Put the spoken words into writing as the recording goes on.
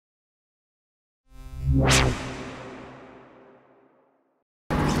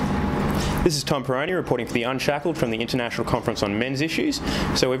This is Tom Peroni reporting for the Unshackled from the International Conference on Men's Issues.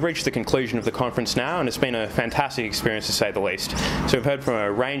 So we've reached the conclusion of the conference now, and it's been a fantastic experience to say the least. So we've heard from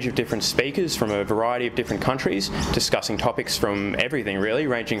a range of different speakers from a variety of different countries, discussing topics from everything really,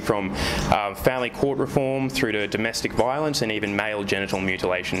 ranging from family court reform through to domestic violence and even male genital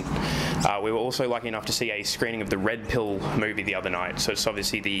mutilation. We were also lucky enough to see a screening of the Red Pill movie the other night. So it's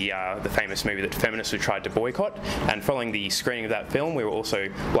obviously the famous movie that feminists have tried to boycott, and following the screening of that film, we were also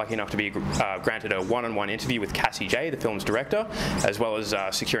lucky enough to be granted a one-on-one interview with Cassie, Jaye, the film's director, as well as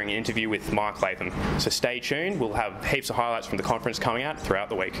securing an interview with Latham. So stay tuned, we'll have heaps of highlights from the conference coming out throughout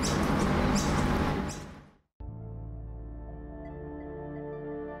the week.